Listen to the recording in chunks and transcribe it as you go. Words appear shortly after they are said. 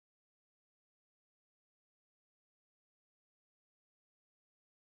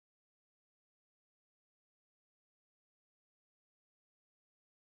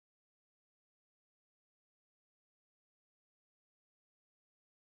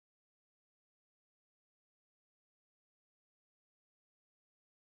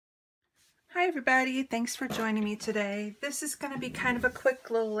Hi everybody, thanks for joining me today. This is going to be kind of a quick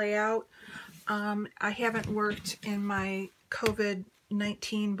little layout. I haven't worked in my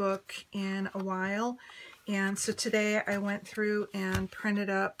COVID-19 book in a while, and so today I went through and printed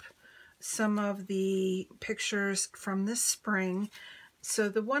up some of the pictures from this spring. So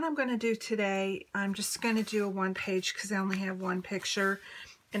the one I'm going to do today, I'm just going to do a one page because I only have one picture,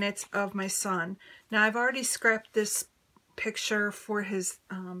 and it's of my son. Now I've already scrapped this picture for his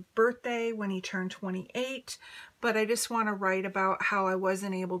birthday when he turned 28, but I just want to write about how I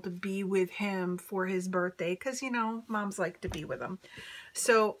wasn't able to be with him for his birthday because, you know, moms like to be with him.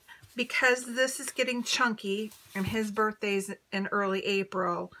 So because this is getting chunky and his birthday's in early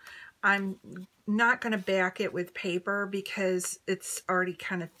April, I'm not going to back it with paper because it's already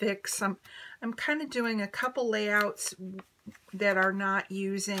kind of thick. So I'm kind of doing a couple layouts that are not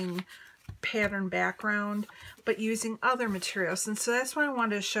using pattern background but using other materials, and so that's what I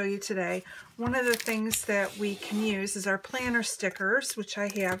wanted to show you today. One of the things that we can use is our planner stickers, which I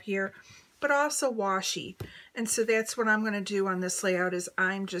have here, but also washi, and so that's what I'm going to do on this layout. Is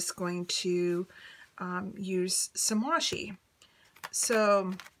I'm just going to use some washi.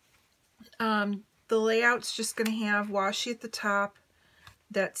 So the layout's just going to have washi at the top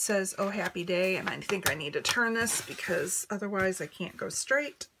that says "Oh Happy Day," and I think I need to turn this because otherwise I can't go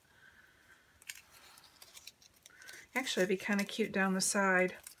straight. Actually, it'd be kind of cute down the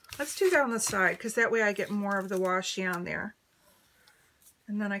side. Let's do down the side because that way I get more of the washi on there.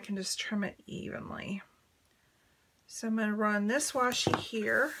 And then I can just trim it evenly. So I'm going to run this washi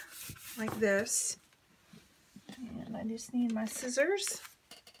here, like this. And I just need my scissors.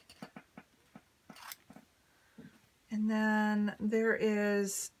 And then there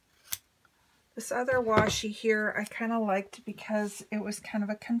is this other washi here I kind of liked because it was kind of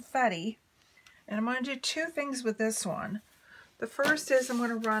a confetti. And I'm going to do two things with this one. The first is I'm going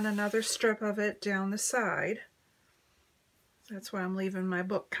to run another strip of it down the side. That's why I'm leaving my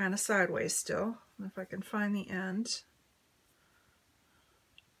book kind of sideways still. If I can find the end.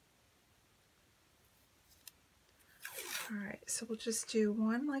 Alright, so we'll just do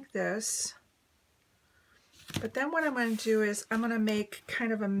one like this. But then what I'm going to do is I'm going to make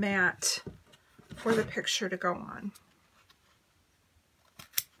kind of a mat for the picture to go on.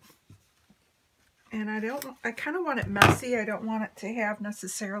 And I kind of want it messy. I don't want it to have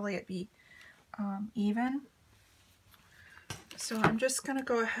necessarily it be even. So I'm just going to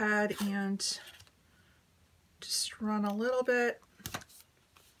go ahead and just run a little bit.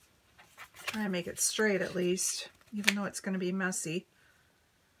 Try and make it straight at least, even though it's going to be messy.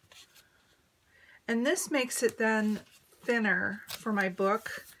 And this makes it then thinner for my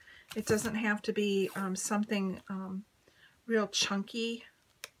book. It doesn't have to be something real chunky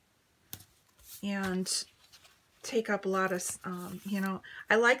and take up a lot of, you know,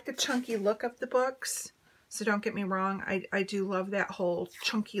 I like the chunky look of the books, so don't get me wrong, I do love that whole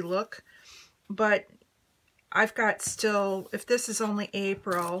chunky look, but I've got still, if this is only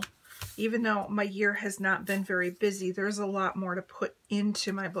April, even though my year has not been very busy, there's a lot more to put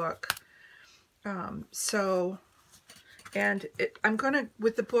into my book. I'm gonna,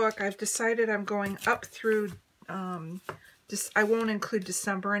 with the book, I've decided I'm going up through, I won't include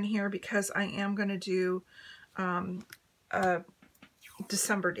December in here because I am going to do a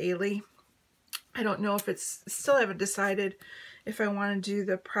December daily. I don't know if it's, still haven't decided if I want to do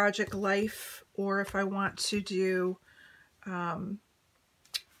the Project Life or if I want to do the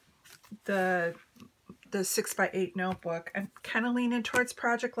 6x8 notebook. I'm kind of leaning towards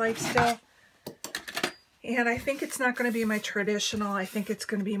Project Life still. And I think it's not going to be my traditional. I think it's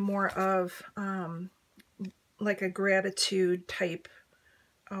going to be more of like a gratitude type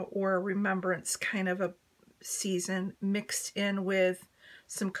or a remembrance kind of a season mixed in with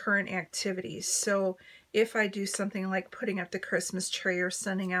some current activities. So if I do something like putting up the Christmas tree or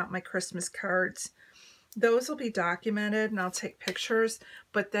sending out my Christmas cards, those will be documented and I'll take pictures.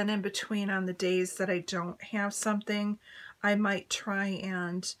 But then in between, on the days that I don't have something, I might try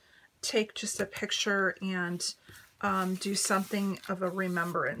and take just a picture and do something of a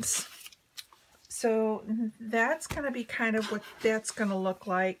remembrance. So that's going to be kind of what that's going to look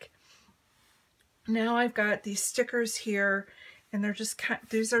like. Now I've got these stickers here, and they're just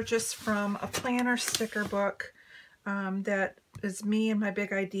these are just from a planner sticker book that is me and my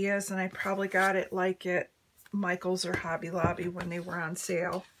big ideas, and I probably got it like at Michael's or Hobby Lobby when they were on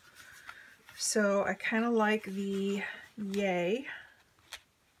sale. So I kind of like the yay.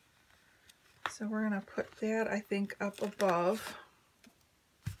 So we're going to put that, I think, up above.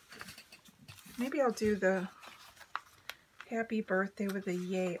 Maybe I'll do the happy birthday with a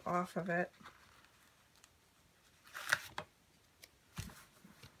yay off of it.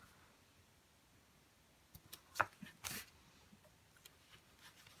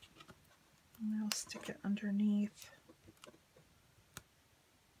 underneath.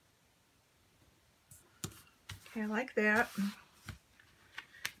 Okay, I like that.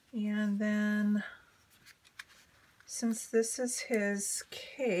 And then, since this is his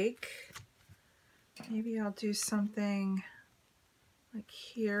cake, maybe I'll do something like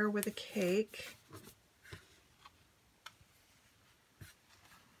here with a cake.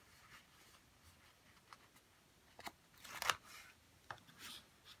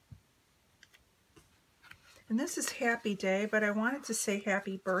 And this is Happy Day, but I wanted to say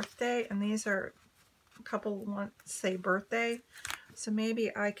Happy Birthday, and these are a couple want to say birthday, so maybe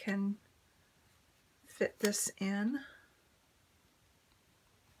I can fit this in.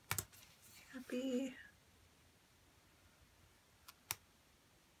 Happy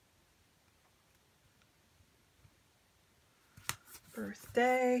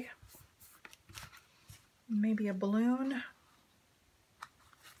birthday. Maybe a balloon.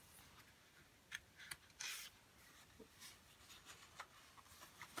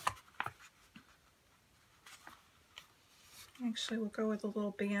 Actually, we'll go with a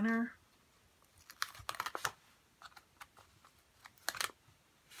little banner.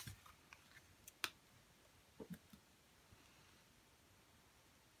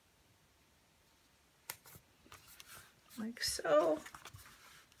 Like so.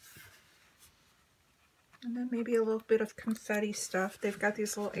 And then maybe a little bit of confetti stuff. They've got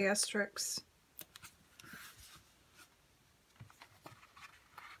these little asterisks.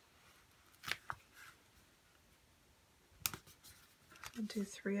 I'll do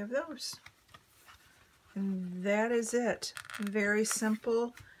 3 of those. And that is it. Very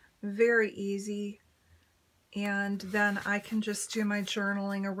simple, very easy. And then I can just do my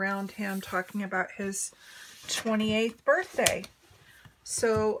journaling around him, talking about his 28th birthday.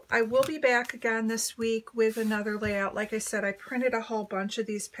 So I will be back again this week with another layout. Like I said, I printed a whole bunch of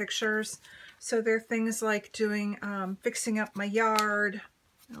these pictures. So they're things like doing, fixing up my yard.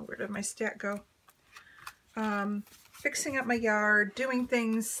 Oh, where did my stat go? Fixing up my yard, doing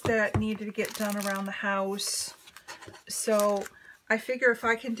things that needed to get done around the house. So I figure if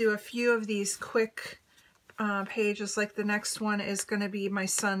I can do a few of these quick pages, like the next one is going to be my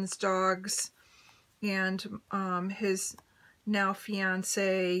son's dogs, and his now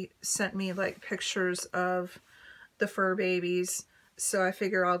fiance sent me like pictures of the fur babies. So I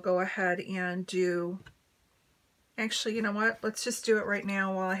figure I'll go ahead and do, actually, you know what? Let's just do it right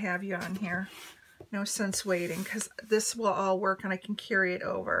now while I have you on here. No sense waiting, because this will all work and I can carry it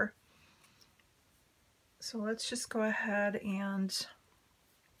over. So let's just go ahead and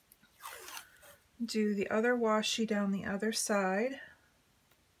do the other washi down the other side.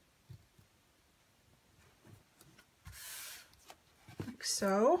 Like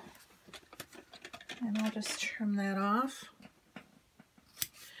so. And I'll just trim that off.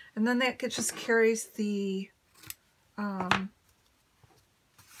 And then that just carries the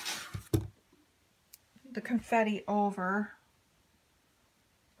confetti over.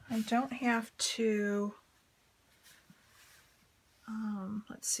 I don't have to,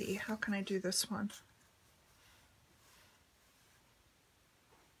 let's see, how can I do this one?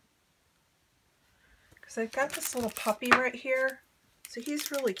 Because I've got this little puppy right here, so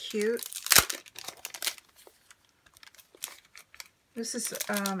he's really cute. This is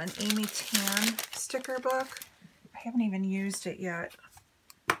an Amy Tan sticker book. I haven't even used it yet.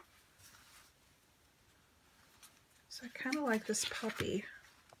 So I kind of like this puppy.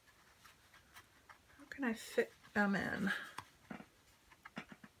 How can I fit them in?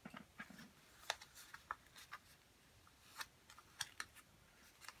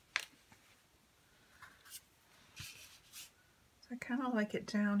 So I kind of like it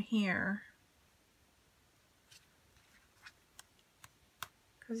down here,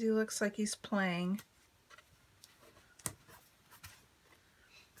 because he looks like he's playing.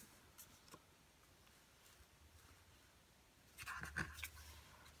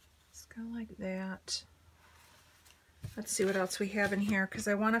 Go like that. Let's see what else we have in here, because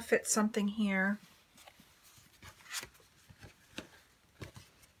I want to fit something here.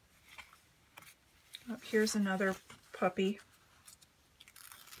 Oh, here's another puppy.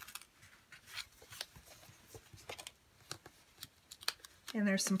 And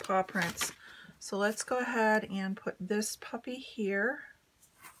there's some paw prints. So let's go ahead and put this puppy here.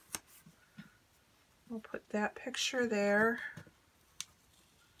 We'll put that picture there.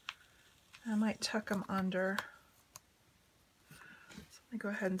 I might tuck them under. So let me go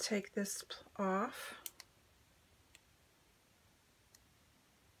ahead and take this off.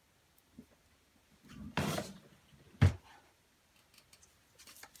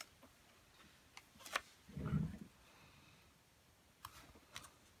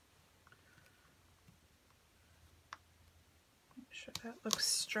 sure that looks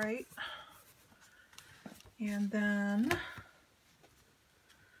straight. And then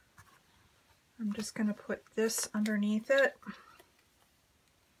I'm just going to put this underneath it.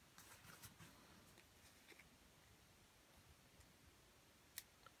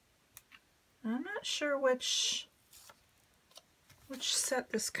 I'm not sure which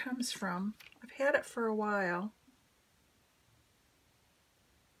set this comes from. I've had it for a while.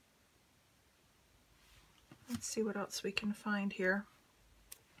 Let's see what else we can find here.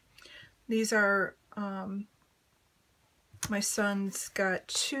 These are, my son's got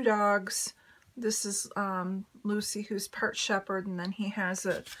 2 dogs. This is Lucy, who's part shepherd, and then he has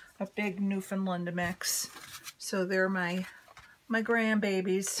a big Newfoundland mix. So they're my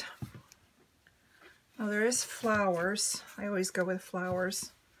grandbabies. Oh, there is flowers. I always go with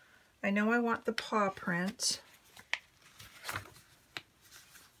flowers. I know I want the paw print.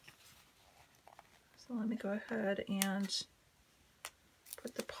 So let me go ahead and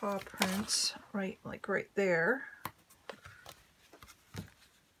put the paw print right there.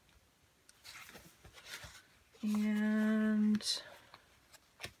 And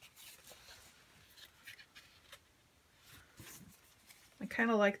I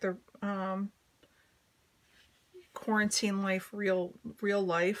kind of like the quarantine life, real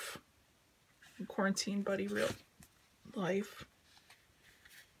life, quarantine buddy, real life.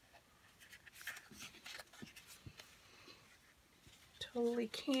 Totally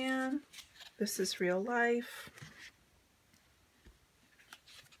can. This is real life.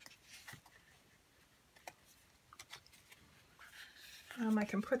 I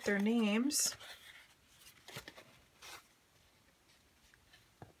can put their names.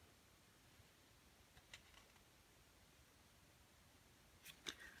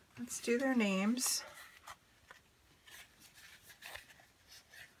 Let's do their names.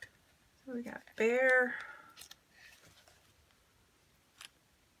 So we got Bear,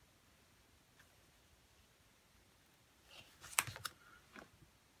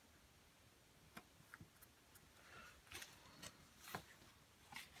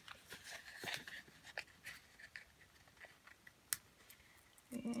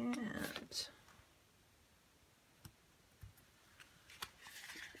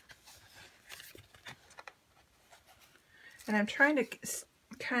 and I'm trying to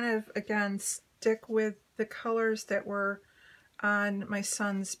kind of, again, stick with the colors that were on my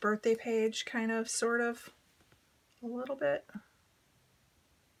son's birthday page, kind of, sort of, a little bit.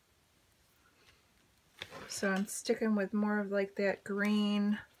 So I'm sticking with more of like that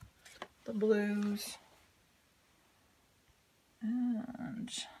green, the blues, and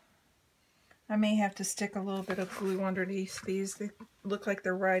I may have to stick a little bit of glue underneath these. They look like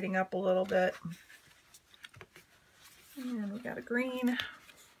they're riding up a little bit. And we got a green.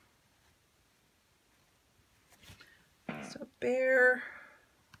 So Bear.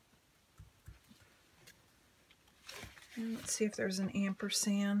 And let's see if there's an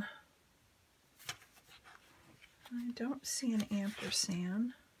ampersand. I don't see an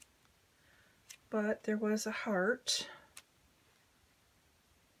ampersand, but there was a heart.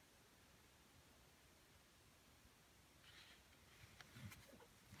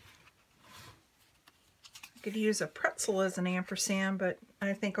 I could use a pretzel as an ampersand, but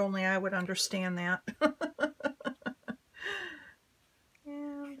I think only I would understand that.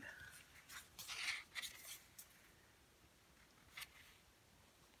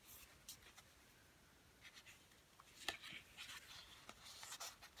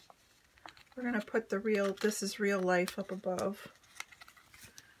 We're going to put the real, this is real life up above.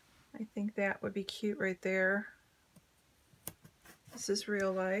 I think that would be cute right there. This is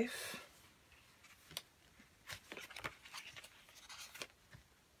real life.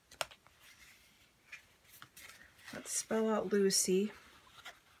 Let's spell out Lucy.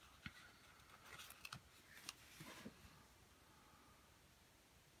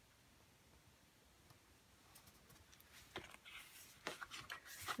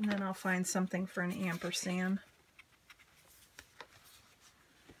 And then I'll find something for an ampersand.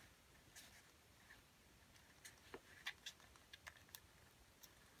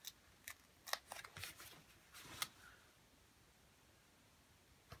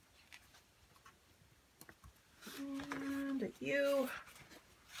 And a U.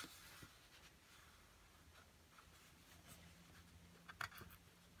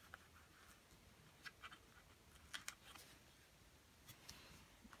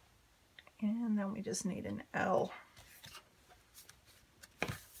 And then we just need an L.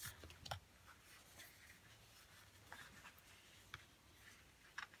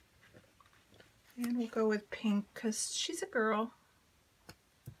 And we'll go with pink because she's a girl.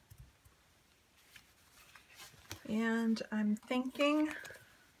 And I'm thinking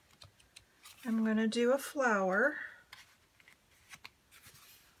I'm going to do a flower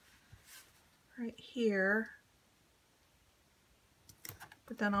right here,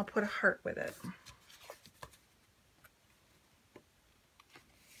 but then I'll put a heart with it.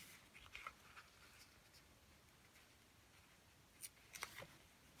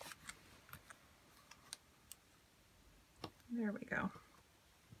 There we go.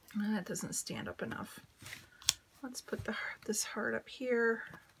 That doesn't stand up enough. Let's put this heart up here.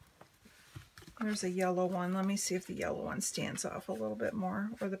 There's a yellow one. Let me see if the yellow one stands off a little bit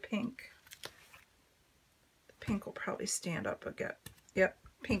more, or the pink. The pink will probably stand up again. Yep,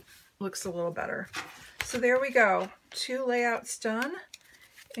 pink looks a little better. So there we go. 2 layouts done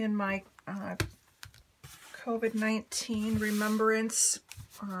in my COVID-19 remembrance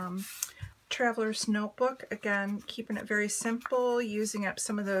traveler's notebook. Again, keeping it very simple, using up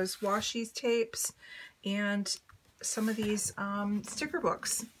some of those washi tapes and some of these sticker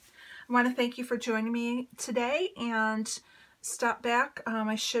books. I want to thank you for joining me today, and stop back.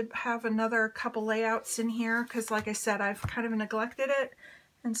 I should have another couple layouts in here because, like I said, I've kind of neglected it,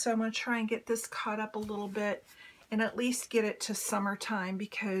 and so I'm going to try and get this caught up a little bit and at least get it to summertime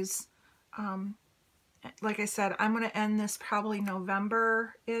because like I said, I'm going to end this probably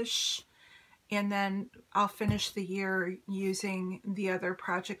November-ish, and then I'll finish the year using the other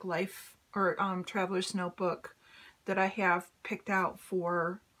Project Life or Traveler's Notebook that I have picked out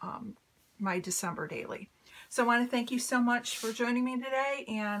for my December daily. So I want to thank you so much for joining me today,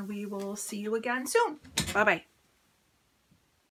 and we will see you again soon. Bye-bye.